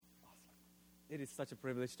It is such a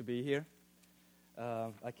privilege to be here.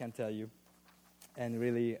 I can tell you. And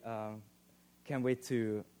really can't wait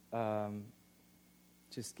to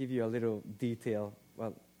just give you a little detail,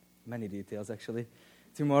 well, many details actually,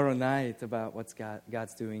 tomorrow night about what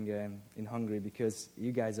God's doing in Hungary, because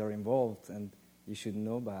you guys are involved and you should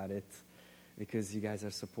know about it because you guys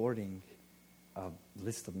are supporting a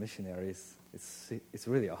list of missionaries. It's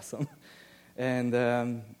really awesome. And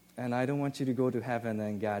I don't want you to go to heaven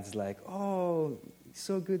and God's like, oh, it's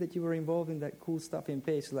so good that you were involved in that cool stuff in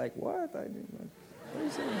Page. Like, what? I didn't know. What are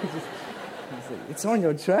you saying? It's on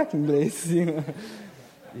your tracking list. You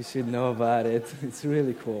should know about it. It's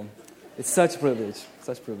really cool. It's such privilege.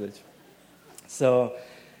 So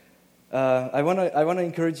I want to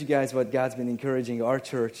encourage you guys what God's been encouraging our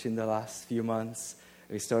church in the last few months.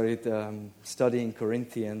 We started studying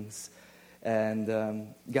Corinthians,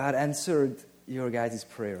 and God answered your guys'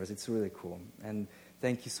 prayers. It's really cool. And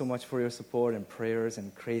thank you so much for your support and prayers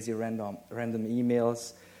and crazy random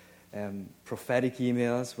emails, prophetic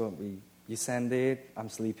emails. Well, you send it, I'm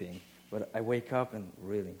sleeping. But I wake up and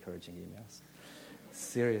really encouraging emails.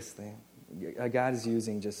 Seriously. God is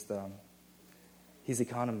using just, his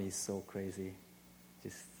economy is so crazy.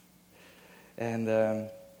 And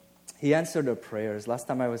he answered our prayers. Last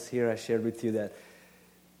time I was here, I shared with you that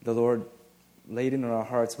the Lord laid in our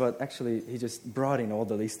hearts, but actually he just brought in all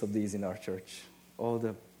the list of these in our church, all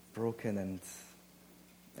the broken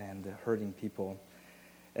and hurting people.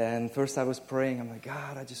 And first I was praying, I'm like,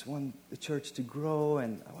 God, I just want the church to grow,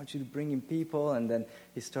 and I want you to bring in people. And then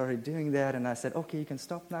he started doing that, and I said, okay, you can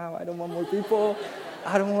stop now. I don't want more people.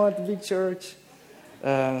 I don't want the big church.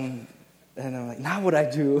 And I'm like, now what I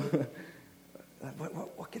do?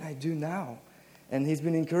 What can I do now? And he's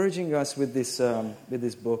been encouraging us with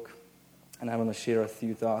this book, and I want to share a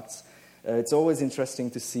few thoughts. It's always interesting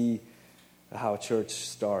to see how a church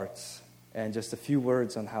starts, and just a few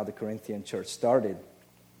words on how the Corinthian church started.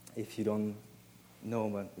 If you don't know,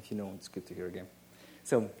 but if you know, it's good to hear again.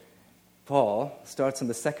 So, Paul starts on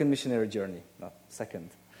the second missionary journey, not second,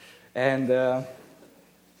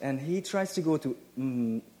 and he tries to go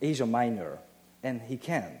to Asia Minor, and he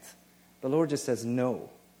can't. The Lord just says no,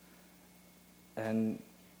 and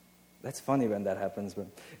that's funny when that happens. But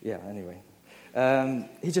yeah, anyway,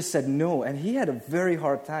 he just said no, and he had a very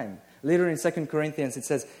hard time. Later in 2 Corinthians, it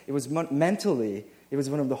says it was mentally, it was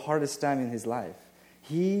one of the hardest times in his life.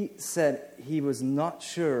 He said he was not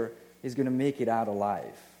sure he's going to make it out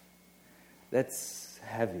alive. That's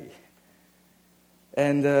heavy.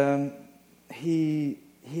 And he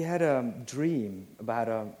had a dream about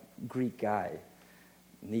a Greek guy,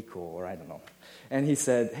 Nico, or I don't know. And he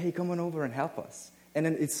said, hey, come on over and help us. And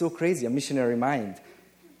then it's so crazy, a missionary mind.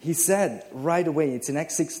 He said right away, it's in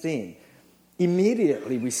Acts 16,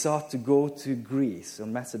 immediately we sought to go to Greece or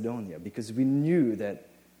Macedonia because we knew that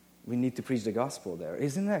we need to preach the gospel there.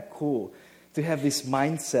 Isn't that cool to have this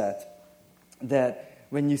mindset that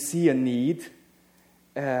when you see a need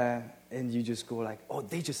and you just go like, oh,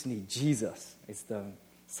 they just need Jesus. It's the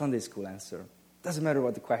Sunday school answer. Doesn't matter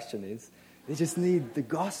what the question is. They just need the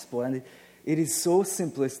gospel. And it is so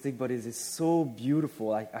simplistic, but it is so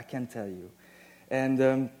beautiful, I can tell you.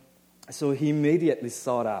 And so he immediately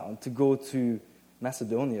sought out to go to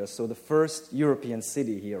Macedonia. So the first European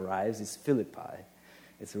city he arrives is Philippi.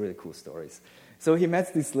 It's really cool stories. So he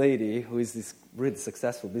met this lady who is this really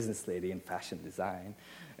successful business lady in fashion design.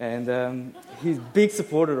 And he's a big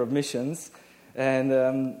supporter of missions.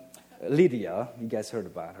 And Lydia, you guys heard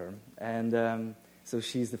about her. And so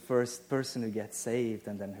she's the first person who gets saved,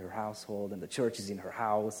 and then her household, and the church is in her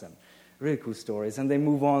house, and really cool stories. And they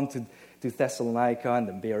move on to Thessalonica, and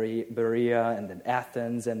then Berea, and then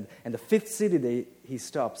Athens. And the fifth city he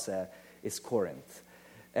stops at is Corinth.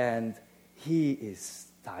 And he is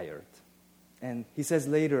tired. And he says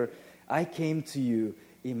later, I came to you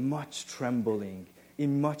in much trembling,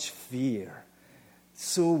 in much fear,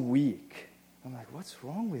 so weak. I'm like, what's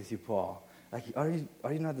wrong with you, Paul? Like, are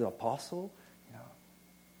you not the apostle?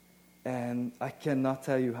 And I cannot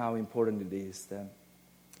tell you how important it is that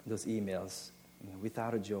those emails,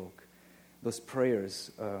 without a joke, those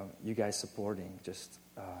prayers you guys supporting, just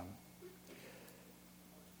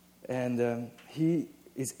he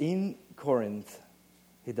is in Corinth.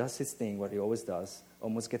 He does his thing, what he always does,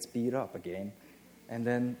 almost gets beat up again. And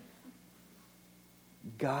then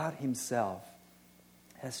God himself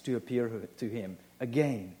has to appear to him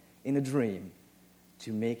again in a dream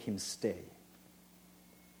to make him stay.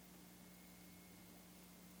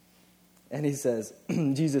 And he says,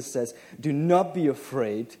 Jesus says, do not be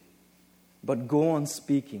afraid, but go on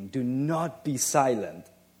speaking. Do not be silent,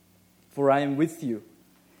 for I am with you,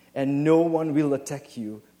 and no one will attack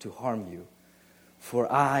you to harm you.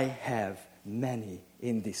 For I have many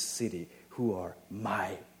in this city who are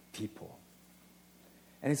my people.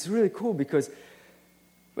 And it's really cool because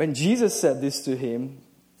when Jesus said this to him,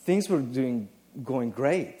 things were going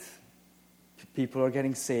great. People are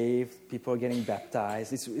getting saved. People are getting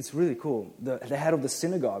baptized. It's really cool. The head of the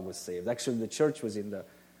synagogue was saved. Actually, the church was in the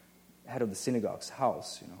head of the synagogue's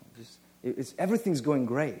house. Everything's going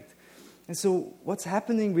great. And so what's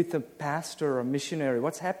happening with the pastor or missionary?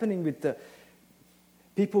 What's happening with the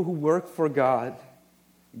people who work for God,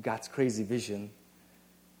 God's crazy vision,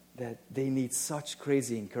 that they need such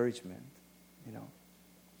crazy encouragement,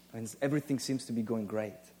 and everything seems to be going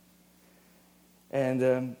great.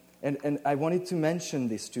 And I wanted to mention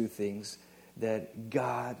these two things, that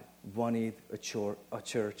God wanted a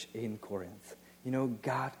church in Corinth.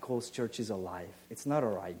 God calls churches alive. It's not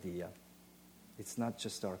our idea. It's not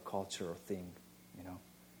just our culture or thing,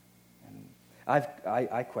 And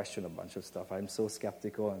I question a bunch of stuff. I'm so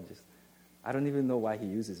skeptical. I don't even know why he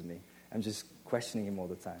uses me. I'm just questioning him all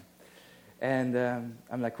the time. And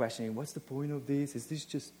I'm questioning, what's the point of this? Is this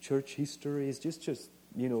just church history? Is this just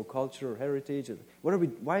culture or heritage? Why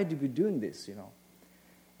are we doing this,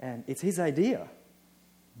 And it's his idea.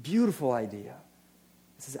 Beautiful idea.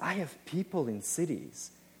 He says, I have people in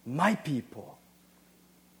cities, my people.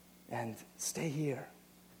 And stay here.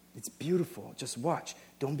 It's beautiful. Just watch.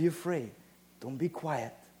 Don't be afraid. Don't be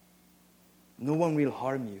quiet. No one will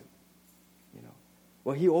harm you.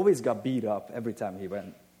 Well, he always got beat up every time he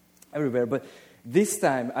went everywhere. But this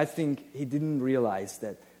time, I think he didn't realize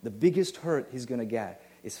that the biggest hurt he's going to get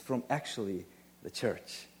is from actually the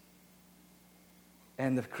church.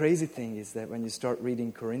 And the crazy thing is that when you start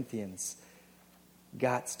reading Corinthians,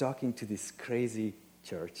 God's talking to this crazy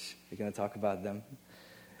church. We're going to talk about them.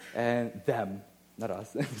 And them, not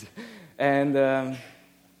us. And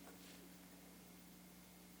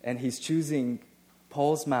he's choosing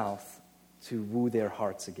Paul's mouth to woo their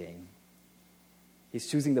hearts again. He's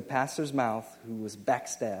choosing the pastor's mouth who was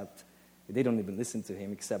backstabbed. They don't even listen to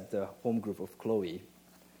him except the home group of Chloe.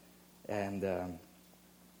 And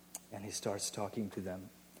he starts talking to them.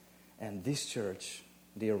 And this church,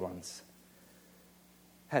 dear ones,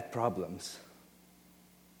 had problems.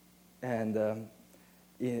 And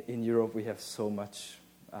in Europe, we have so much,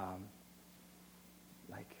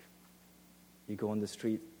 you go on the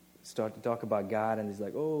street, start to talk about God, and it's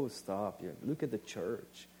like, oh, stop, look at the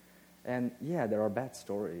church. And yeah, there are bad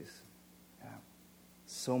stories. Yeah.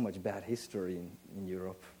 So much bad history in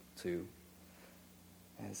Europe, too.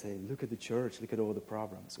 And say, look at the church, look at all the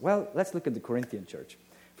problems. Well, let's look at the Corinthian church.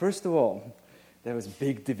 First of all, there was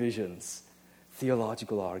big divisions,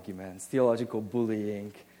 theological arguments, theological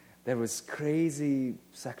bullying. There was crazy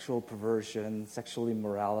sexual perversion, sexual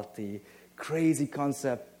immorality, crazy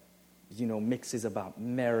concept, mixes about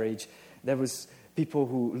marriage. There was people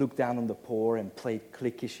who looked down on the poor and played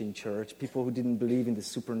cliquish in church, people who didn't believe in the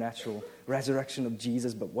supernatural resurrection of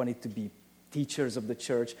Jesus but wanted to be teachers of the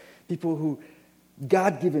church, people who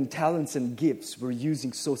God-given talents and gifts were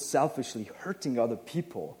using so selfishly, hurting other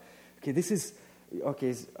people. I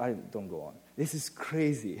don't go on. This is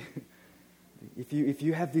crazy. If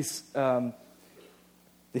you have these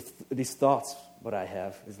thoughts, what I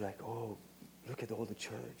have is like, oh, look at all the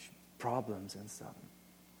church problems and stuff.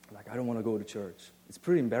 I don't want to go to church. It's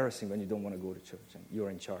pretty embarrassing when you don't want to go to church and you're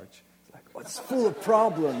in charge. It's like, it's full of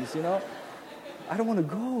problems, I don't want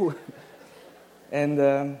to go.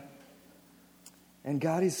 And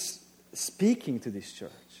God is speaking to this church.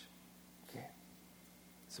 Okay.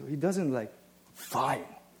 So he doesn't fine,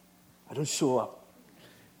 I don't show up.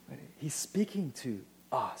 But he's speaking to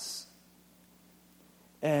us.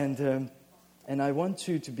 And I want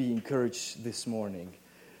you to be encouraged this morning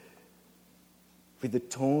with the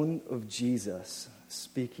tone of Jesus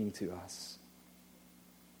speaking to us.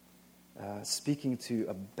 Speaking to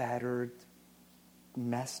a battered,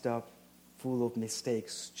 messed up, full of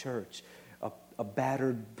mistakes church. A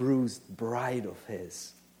battered, bruised bride of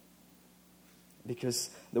his.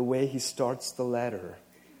 Because the way he starts the letter,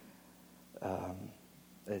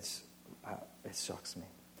 it shocks me.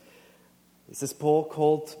 It says, Paul,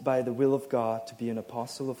 called by the will of God to be an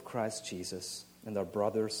apostle of Christ Jesus, and our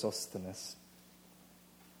brother Sosthenes,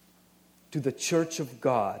 to the church of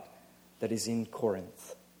God that is in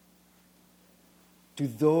Corinth, to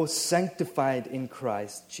those sanctified in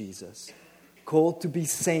Christ Jesus, called to be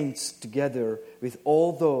saints together with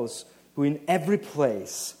all those who in every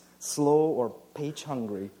place, slow or page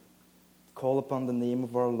hungry, call upon the name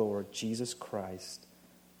of our Lord Jesus Christ,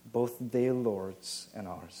 both their Lord's and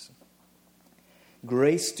ours.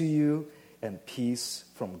 Grace to you and peace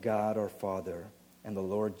from God our Father and the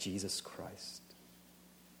Lord Jesus Christ.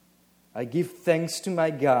 I give thanks to my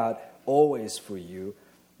God always for you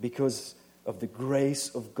because of the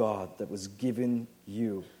grace of God that was given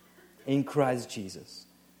you in Christ Jesus,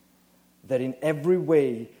 that in every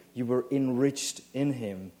way you were enriched in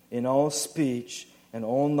him, in all speech and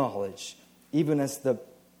all knowledge, even as the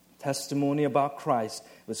testimony about Christ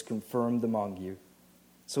was confirmed among you,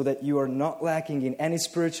 so that you are not lacking in any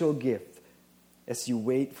spiritual gift as you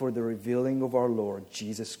wait for the revealing of our Lord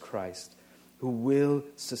Jesus Christ, who will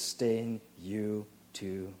sustain you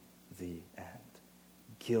to the end,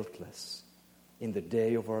 guiltless in the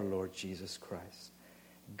day of our Lord Jesus Christ.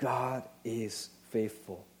 God is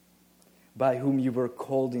faithful, by whom you were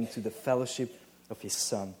called into the fellowship of his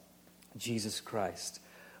Son, Jesus Christ,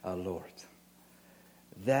 our Lord.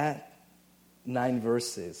 That 9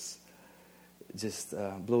 verses just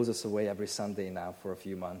blows us away every Sunday now for a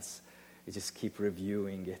few months. We just keep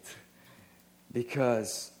reviewing it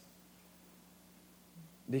because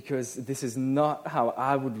this is not how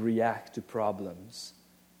I would react to problems.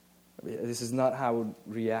 This is not how I would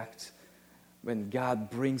react when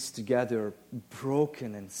God brings together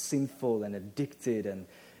broken and sinful and addicted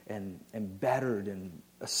and battered and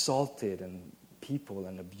assaulted and people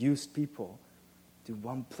and abused people to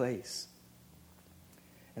one place.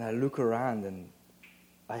 And I look around and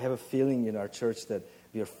I have a feeling in our church that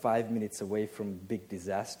we are 5 minutes away from big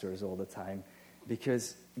disasters all the time,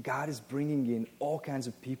 because God is bringing in all kinds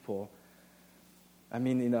of people. I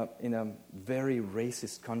mean, in a very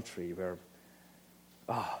racist country where,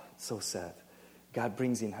 so sad. God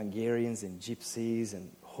brings in Hungarians and gypsies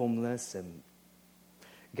and homeless and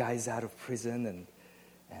guys out of prison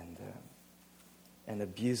and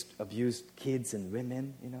abused kids and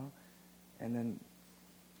women, And then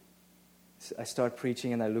I start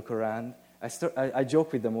preaching and I look around. I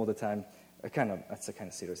joke with them all the time. That's a kind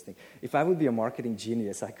of serious thing. If I would be a marketing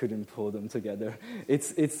genius, I couldn't pull them together.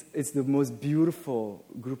 It's the most beautiful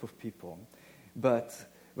group of people. But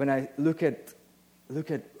when I look at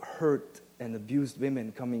hurt and abused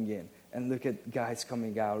women coming in, and look at guys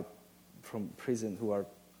coming out from prison who are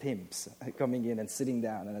pimps coming in and sitting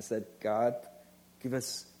down, and I said, God, give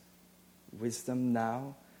us wisdom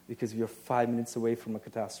now, because we are 5 minutes away from a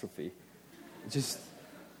catastrophe. Just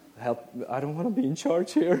help. I don't want to be in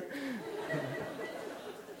charge here.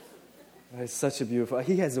 It's such a beautiful...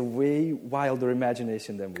 He has a way wilder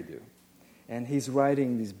imagination than we do. And he's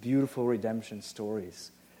writing these beautiful redemption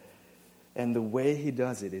stories. And the way he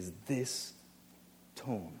does it is this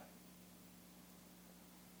tone.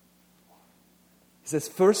 He says,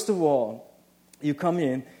 first of all, you come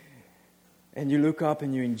in and you look up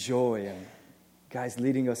and you enjoy, and God's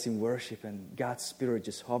leading us in worship and God's Spirit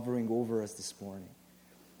just hovering over us this morning.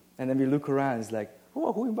 And then we look around, it's like,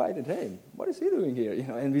 oh, who invited him? What is he doing here?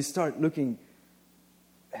 And we start looking,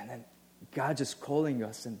 and then God just calling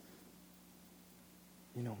us and,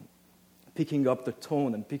 picking up the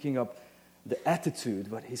tone and picking up the attitude,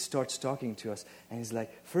 but he starts talking to us. And he's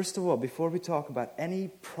like, first of all, before we talk about any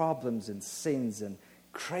problems and sins and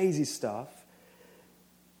crazy stuff,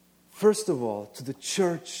 first of all, to the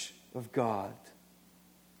church of God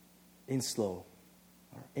in Slough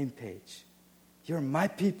or in Page, you're my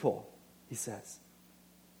people, he says.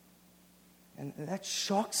 And that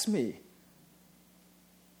shocks me.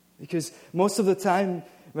 Because most of the time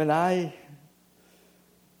when I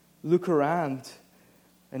look around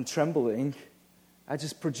and trembling, I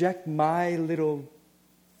just project my little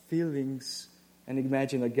feelings and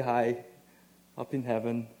imagine a guy up in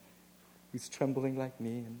heaven who's trembling like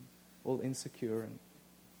me and all insecure. And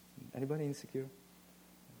anybody insecure?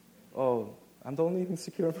 Oh, I'm the only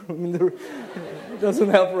insecure in the room. It doesn't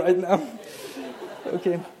help right now.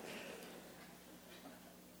 Okay.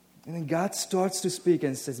 And then God starts to speak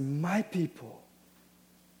and says, my people,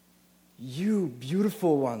 you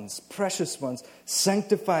beautiful ones, precious ones,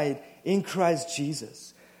 sanctified in Christ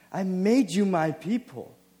Jesus, I made you my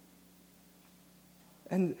people.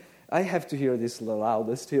 And I have to hear this the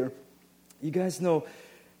loudest here. You guys know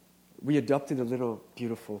we adopted a little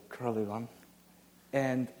beautiful curly one.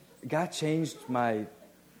 And God changed my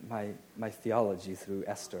theology through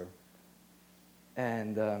Esther.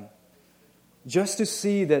 And just to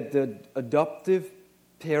see that the adoptive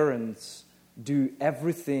parents do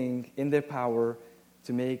everything in their power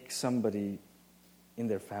to make somebody in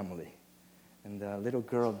their family. And the little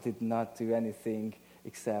girl did not do anything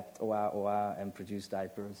except oa and produce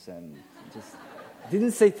diapers and just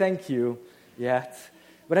didn't say thank you yet.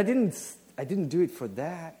 But I didn't do it for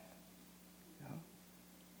that.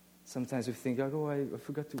 Sometimes we think, I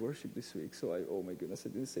forgot to worship this week, so oh my goodness, I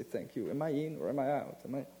didn't say thank you. Am I in or am I out?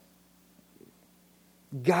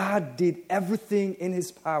 God did everything in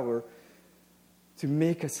his power to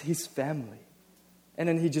make us his family. And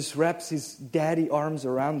then he just wraps his daddy arms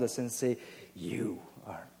around us and say, you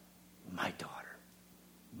are my daughter,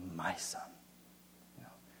 my son. You know,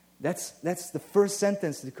 that's the first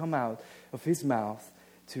sentence to come out of his mouth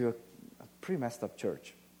to a pretty messed up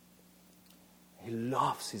church. He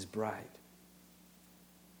loves his bride.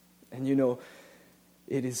 And you know,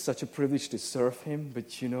 it is such a privilege to serve him,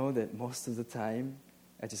 but you know that most of the time,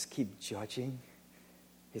 I just keep judging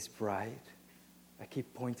his bride. I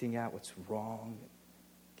keep pointing out what's wrong.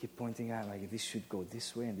 Keep pointing out, like, this should go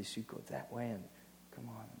this way and this should go that way, and come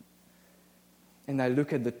on. And I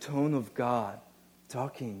look at the tone of God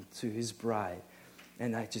talking to his bride,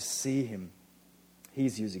 and I just see him.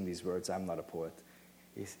 He's using these words. I'm not a poet.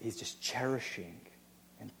 He's just cherishing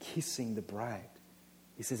and kissing the bride.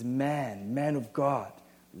 He says, man of God,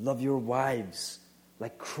 love your wives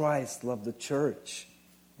like Christ loved the church.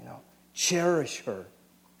 You know, cherish her.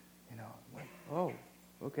 You know, like, oh,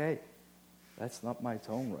 okay. That's not my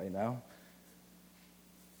tone right now.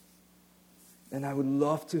 And I would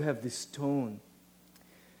love to have this tone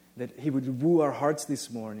that he would woo our hearts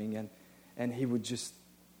this morning, and he would just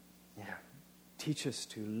teach us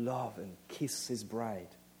to love and kiss his bride.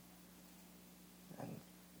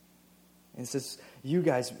 And it says, you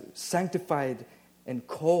guys sanctified and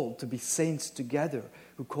called to be saints together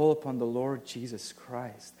who call upon the Lord Jesus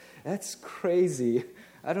Christ. That's crazy.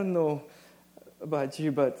 I don't know about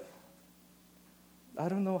you, but I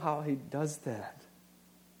don't know how he does that.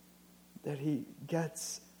 That he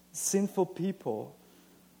gets sinful people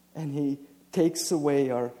and he takes away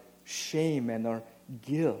our shame and our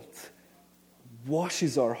guilt,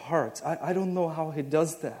 washes our hearts. I don't know how he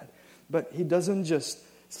does that. But he doesn't just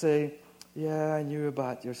say, yeah, I knew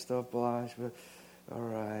about your stuff, Blanche, but all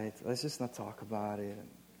right, let's just not talk about it. And,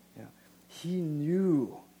 you know, he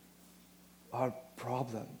knew our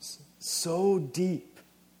problems so deep,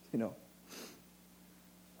 you know.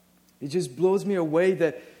 It just blows me away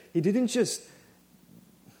that he didn't just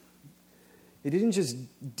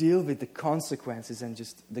deal with the consequences and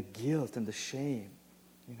just the guilt and the shame,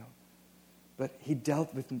 you know. But he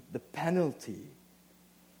dealt with the penalty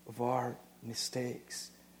of our mistakes,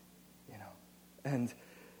 you know. And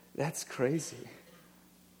that's crazy.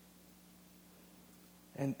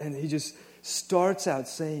 And he just starts out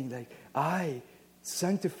saying, like, I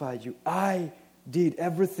sanctified you. I did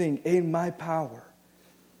everything in my power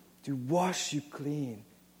to wash you clean,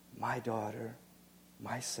 my daughter,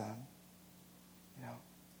 my son. You know.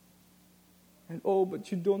 And, oh,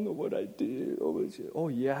 but you don't know what I did. Oh,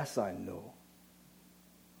 yes, I know.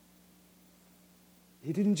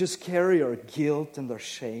 He didn't just carry our guilt and our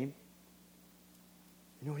shame.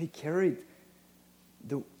 You know, he carried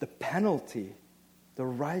the penalty, the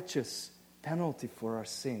righteous penalty for our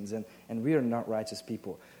sins. And we are not righteous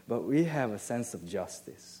people, but we have a sense of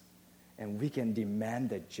justice. And we can demand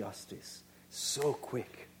that justice so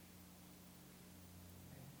quick.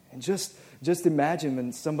 And just imagine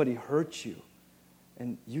when somebody hurts you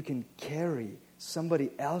and you can carry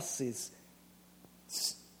somebody else's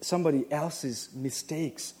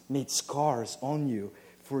mistakes made scars on you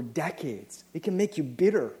for decades. It can make you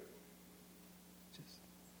bitter.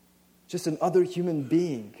 Just another human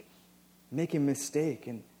being making a mistake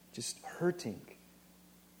and just hurting.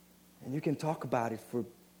 And you can talk about it for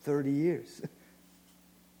 30 years.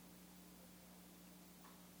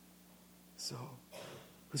 So,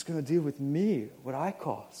 who's going to deal with me, what I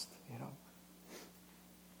caused, you know?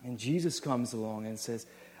 And Jesus comes along and says,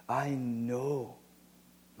 I know,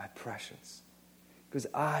 my precious, because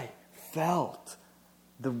I felt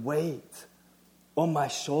the weight on my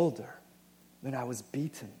shoulder when I was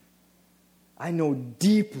beaten. I know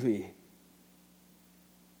deeply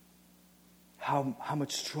how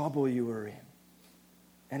much trouble you were in.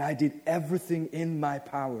 And I did everything in my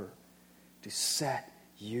power to set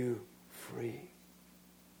you free.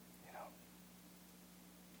 You know.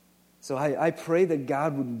 So I pray that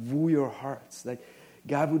God would woo your hearts. Like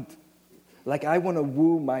God would, like I want to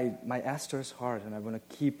woo my Esther's heart, and I want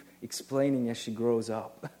to keep explaining as she grows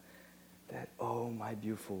up that, oh, my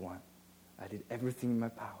beautiful one, I did everything in my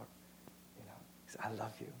power. You know, 'cause I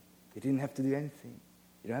love you. You didn't have to do anything.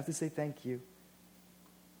 You don't have to say thank you.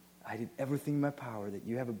 I did everything in my power that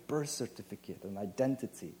you have a birth certificate, an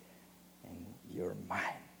identity, and you're mine.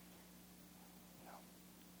 You know.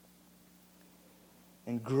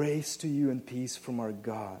 And grace to you and peace from our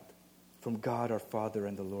God, from God our Father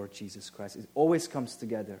and the Lord Jesus Christ. It always comes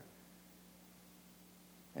together.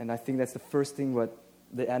 And I think that's the first thing what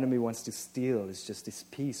the enemy wants to steal is just this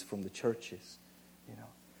peace from the churches. You know,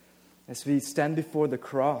 as we stand before the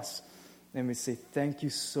cross and we say, thank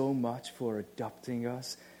you so much for adopting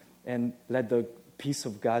us. And let the peace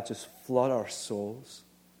of God just flood our souls,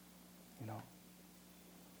 you know.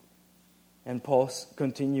 And Paul's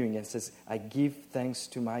continuing and says, I give thanks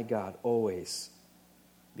to my God always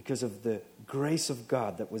because of the grace of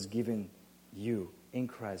God that was given you in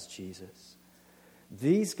Christ Jesus.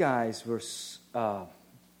 These guys were,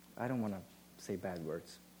 I don't want to say bad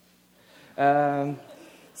words.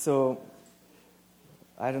 So,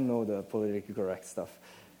 I don't know the politically correct stuff.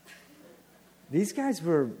 These guys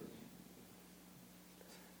were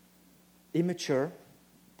immature.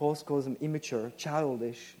 Paul calls them immature,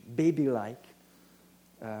 childish, baby-like,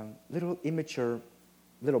 little immature,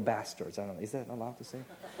 little bastards. I don't know. Is that allowed to say?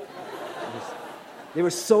 They were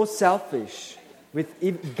so selfish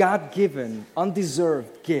with God-given,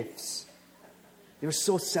 undeserved gifts. They were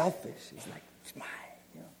so selfish. It's like, it's mine.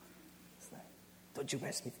 You know? It's like, don't you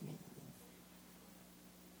mess with me.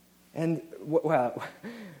 And, well,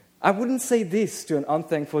 I wouldn't say this to an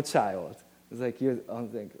unthankful child. It's like, you're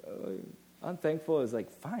unthankful. Unthankful is like,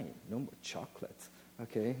 fine, no more chocolate,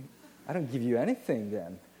 okay? I don't give you anything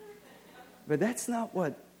then. But that's not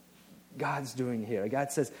what God's doing here.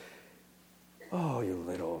 God says, oh, you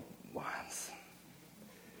little ones.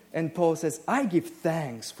 And Paul says, I give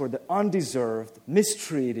thanks for the undeserved,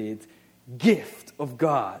 mistreated gift of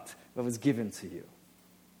God that was given to you.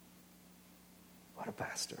 What a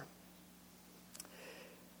pastor.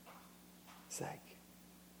 It's like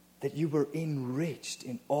that you were enriched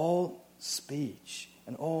in all speech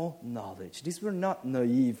and all knowledge. These were not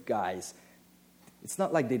naive guys. It's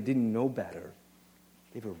not like they didn't know better.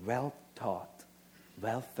 They were well taught,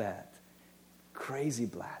 well fed, crazy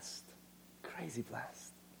blessed.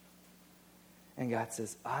 And God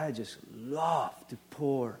says, I just love to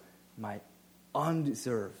pour my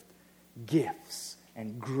undeserved gifts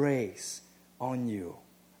and grace on you.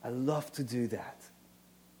 I love to do that.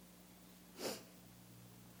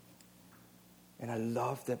 And I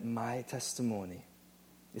love that my testimony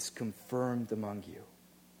is confirmed among you.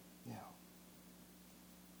 You know,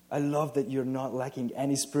 I love that you're not lacking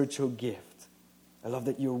any spiritual gift. I love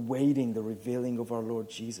that you're waiting the revealing of our Lord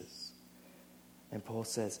Jesus. And Paul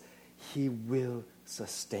says, He will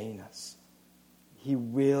sustain us. He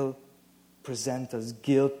will present us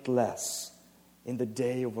guiltless in the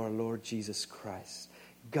day of our Lord Jesus Christ.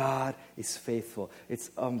 God is faithful. It's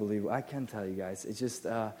unbelievable. I can't tell you guys. It's just...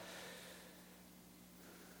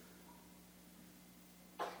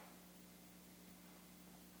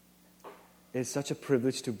 It's such a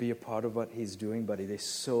privilege to be a part of what He's doing, but it is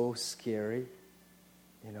so scary,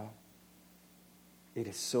 you know. It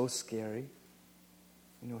is so scary.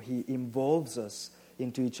 You know, He involves us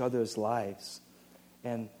into each other's lives.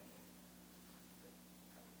 And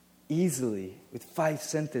easily, with 5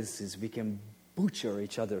 sentences, we can butcher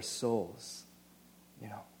each other's souls, you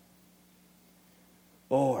know.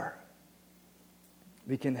 Or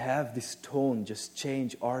we can have this tone, just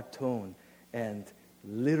change our tone, and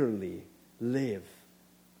literally live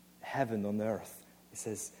heaven on earth. It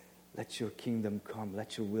says, let your kingdom come,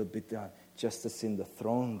 let your will be done, just as in the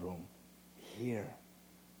throne room here,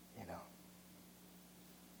 you know.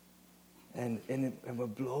 And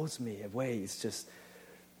what blows me away is just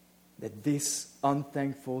that this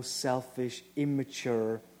unthankful, selfish,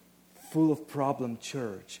 immature, full of problem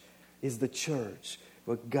church is the church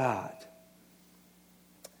where God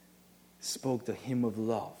spoke the hymn of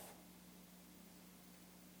love.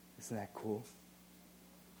 Isn't that cool?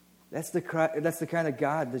 That's the kind of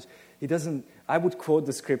God that He doesn't... I would quote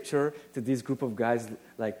the scripture to this group of guys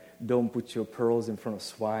like, don't put your pearls in front of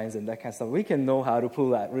swines and that kind of stuff. We can know how to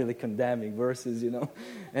pull out really condemning verses, you know.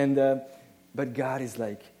 And but God is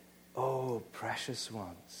like, oh, precious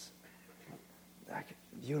ones. Like,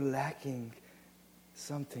 you're lacking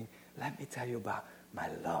something. Let me tell you about my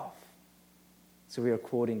love. So we are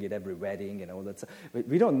quoting it every wedding and all that stuff. But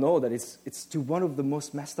we don't know that it's to one of the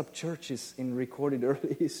most messed up churches in recorded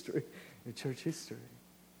early history, in church history.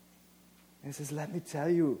 And it says, let me tell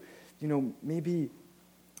you, you know, maybe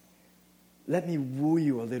let me woo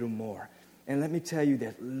you a little more. And let me tell you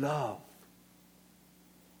that love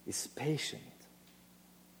is patient.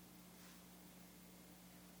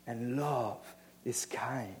 And love is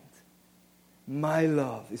kind. My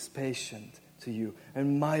love is patient to you,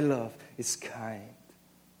 and my love is kind.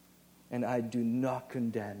 And I do not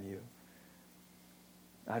condemn you.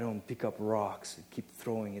 I don't pick up rocks and keep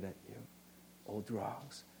throwing it at you, old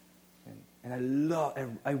rocks.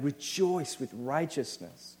 And I rejoice with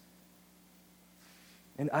righteousness.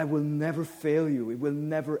 And I will never fail you. It will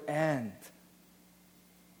never end.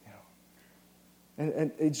 You know.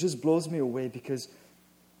 And it just blows me away because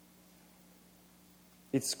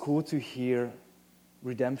it's cool to hear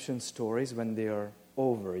redemption stories when they are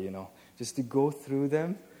over, you know. just to go through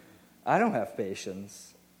them. I don't have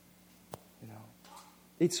patience.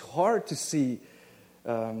 It's hard to see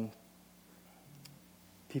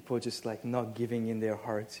people just like not giving in their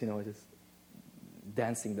hearts, just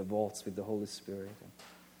dancing the waltz with the Holy Spirit.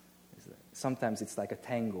 Sometimes it's like a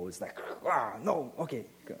tango. It's like, no, okay,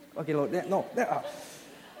 Lord, no.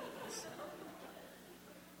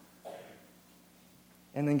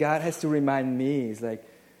 And then God has to remind me. He's like,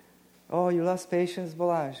 oh, you lost patience,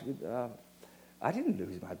 Balazs. I didn't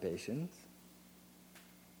lose my patience.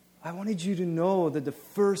 I wanted you to know that the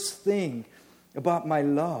first thing about my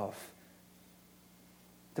love,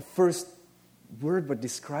 the first word what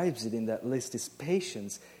describes it in that list is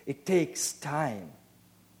patience. It takes time.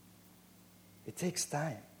 It takes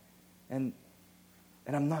time. And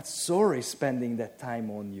I'm not sorry spending that time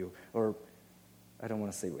on you. Or, I don't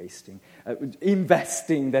want to say wasting.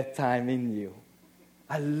 Investing that time in you.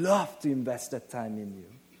 I love to invest that time in you.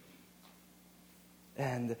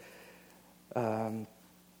 And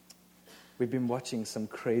we've been watching some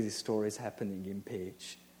crazy stories happening in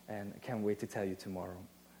Page. And I can't wait to tell you tomorrow.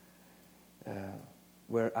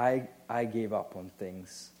 Where I gave up on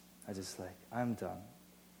things. I just like, I'm done.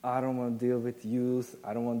 I don't want to deal with youth.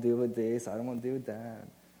 I don't want to deal with this. I don't want to deal with that.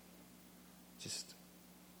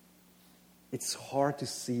 It's hard to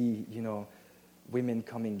see, women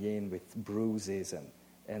coming in with bruises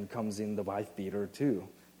and comes in the wife beater too,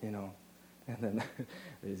 And then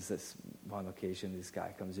there's this one occasion, this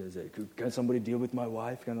guy comes in and says, can somebody deal with my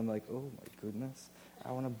wife? And I'm like, oh my goodness,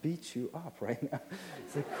 I want to beat you up right now.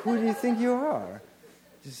 It's like, who do you think you are?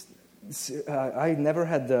 I never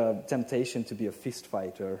had the temptation to be a fist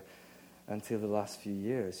fighter until the last few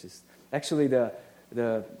years. Actually, it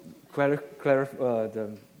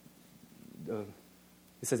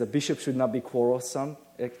says a bishop should not be quarrelsome.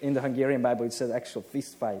 In the Hungarian Bible, it says actual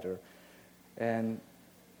fist fighter. And,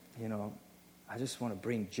 I just want to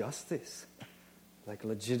bring justice, like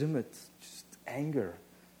legitimate just anger.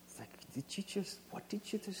 It's like, what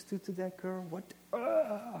did you just do to that girl? What?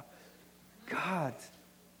 God.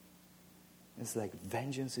 It's like,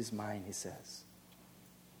 vengeance is mine, he says.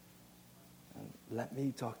 And let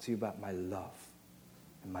me talk to you about my love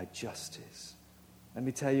and my justice. Let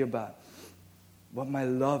me tell you about what my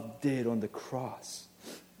love did on the cross.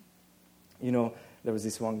 There was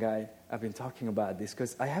this one guy, I've been talking about this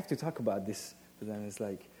because I have to talk about this. But then it's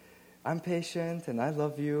like, I'm patient and I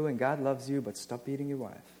love you and God loves you, but stop beating your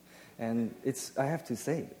wife. And I have to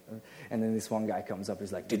say it. And then this one guy comes up,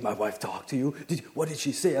 he's like, did my wife talk to you? What did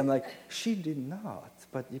she say? I'm like, she did not,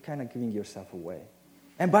 but you're kind of giving yourself away.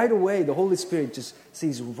 And by the way, the Holy Spirit just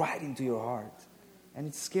sees right into your heart. And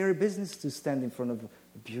it's scary business to stand in front of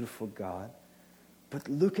a beautiful God. But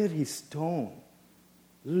look at his tone.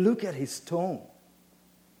 Look at his tone.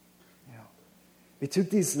 We took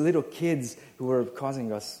these little kids who were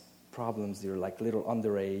causing us problems. They were like little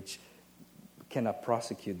underage. Cannot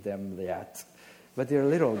prosecute them yet. But they're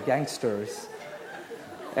little gangsters.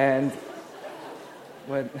 And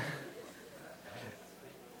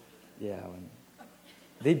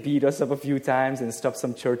they beat us up a few times and stopped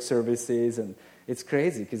some church services. And it's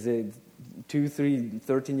crazy because 2, 3,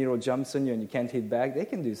 13-year-old jumps on you and you can't hit back. They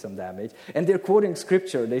can do some damage. And they're quoting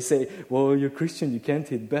scripture. They say, well, you're Christian, you can't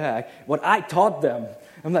hit back. What I taught them.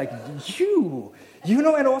 I'm like,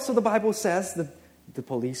 and also the Bible says that the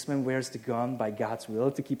policeman wears the gun by God's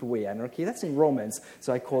will to keep away anarchy. That's in Romans.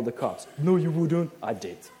 So I called the cops. No, you wouldn't. I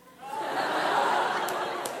did.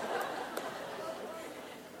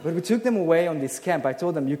 But we took them away on this camp. I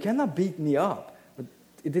told them, you cannot beat me up. But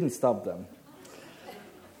it didn't stop them.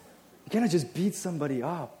 You cannot just beat somebody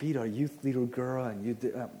up, beat a youth little girl.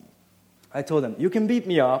 I told them, you can beat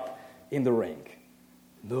me up in the ring.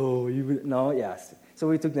 No, yes. So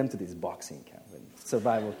we took them to this boxing camp,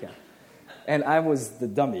 survival camp. And I was the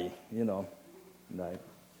dummy,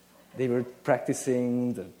 They were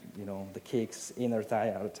practicing the kicks, inner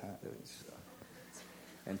thigh, outer thigh.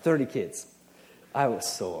 And 30 kids. I was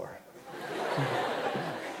sore.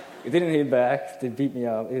 It didn't hit back. They beat me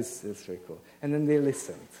up. It's very cool. And then they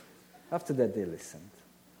listened. After that, they listened.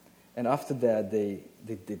 And after that, they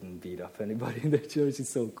didn't beat up anybody in the church. It's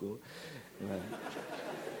so cool.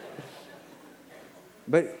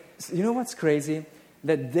 But you know what's crazy?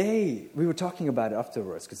 That we were talking about it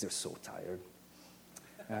afterwards because they're so tired.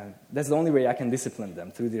 That's the only way I can discipline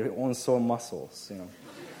them, through their own sore muscles.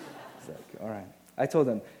 It's like, all right. I told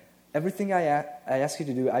them, everything I ask you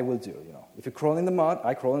to do, I will do. If you crawl in the mud,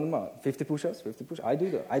 I crawl in the mud. 50 push-ups, I do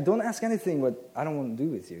that. I don't ask anything what I don't want to do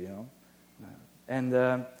with you. And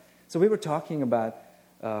so we were talking about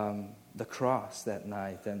the cross that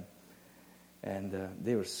night, and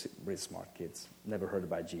they were really smart kids. Never heard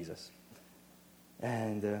about Jesus.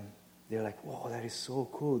 And they're like, whoa, that is so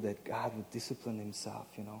cool that God would discipline himself,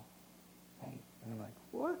 And I'm like,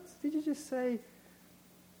 what did you just say?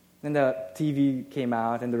 Then the TV came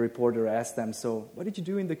out and the reporter asked them, so what did you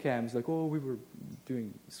do in the camps? Like, oh, we were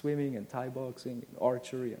doing swimming and Thai boxing and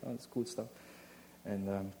archery and all this cool stuff.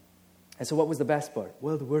 And so what was the best part?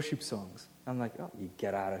 Well, the worship songs. I'm like, oh, you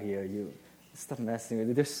get out of here. You stop messing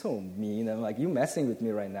with it. They're so mean. I'm like, you messing with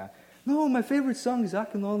me right now. No, my favorite song is I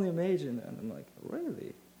Can Only Imagine. And I'm like,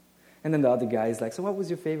 really? And then the other guy is like, so what was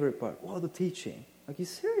your favorite part? Well, the teaching. Like, you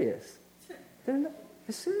serious? They're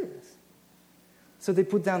serious. So they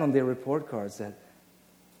put down on their report cards that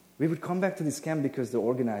we would come back to this camp because the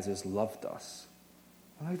organizers loved us.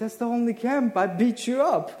 I'm like, that's the only camp. I beat you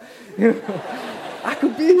up. I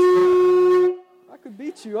could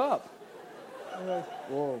beat you up. I'm like,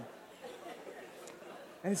 whoa.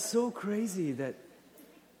 And it's so crazy that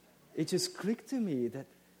it just clicked to me that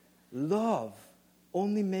love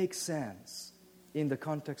only makes sense in the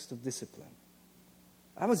context of discipline.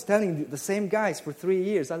 I was telling the same guys for 3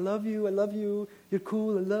 years, I love you, you're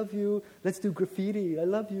cool, I love you, let's do graffiti, I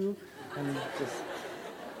love you. And it just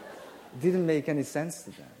didn't make any sense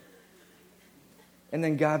to them. And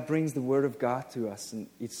then God brings the Word of God to us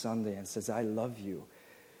each Sunday and says, I love you.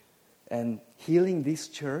 And healing this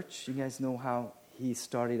church, you guys know how he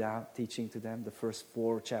started out teaching to them? The first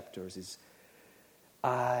 4 chapters is,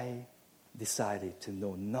 I decided to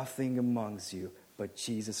know nothing amongst you but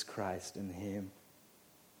Jesus Christ and him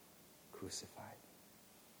crucified.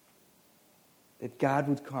 That God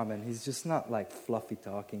would come and he's just not like fluffy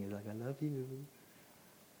talking. He's like, I love you.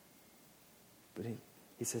 But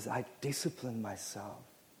he says, I discipline myself.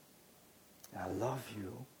 And I love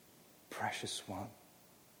you, precious one.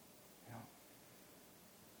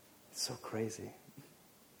 It's so crazy.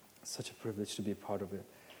 It's such a privilege to be a part of it.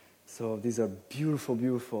 So these are beautiful,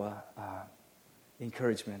 beautiful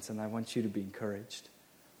encouragements, and I want you to be encouraged.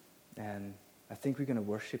 And I think we're going to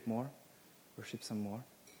worship some more.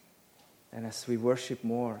 And as we worship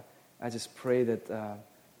more, I just pray that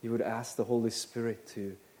you would ask the Holy Spirit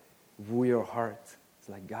to woo your heart. It's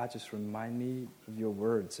like, God, just remind me of your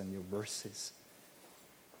words and your verses.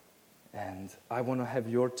 And I want to have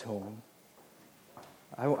your tone.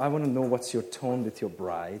 I want to know what's your tone with your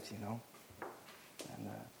bride, And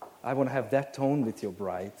I want to have that tone with your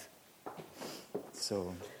bride.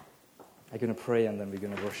 So I'm going to pray and then we're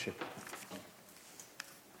going to worship.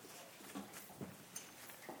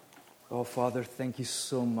 Oh, Father, thank you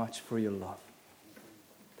so much for your love.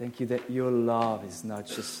 Thank you that your love is not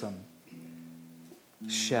just some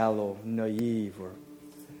shallow, naive, or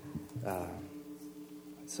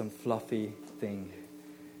some fluffy thing.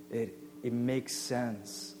 It makes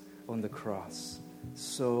sense on the cross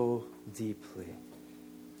so deeply.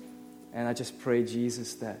 And I just pray,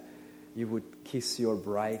 Jesus, that you would kiss your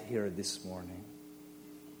bride here this morning.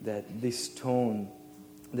 That this tone,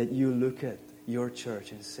 that you look at your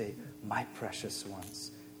church and say, my precious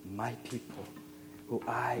ones, my people, who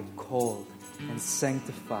I called and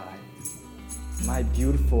sanctified, my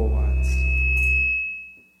beautiful ones.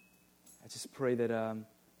 I just pray that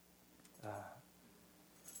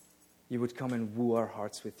you would come and woo our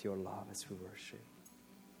hearts with your love as we worship.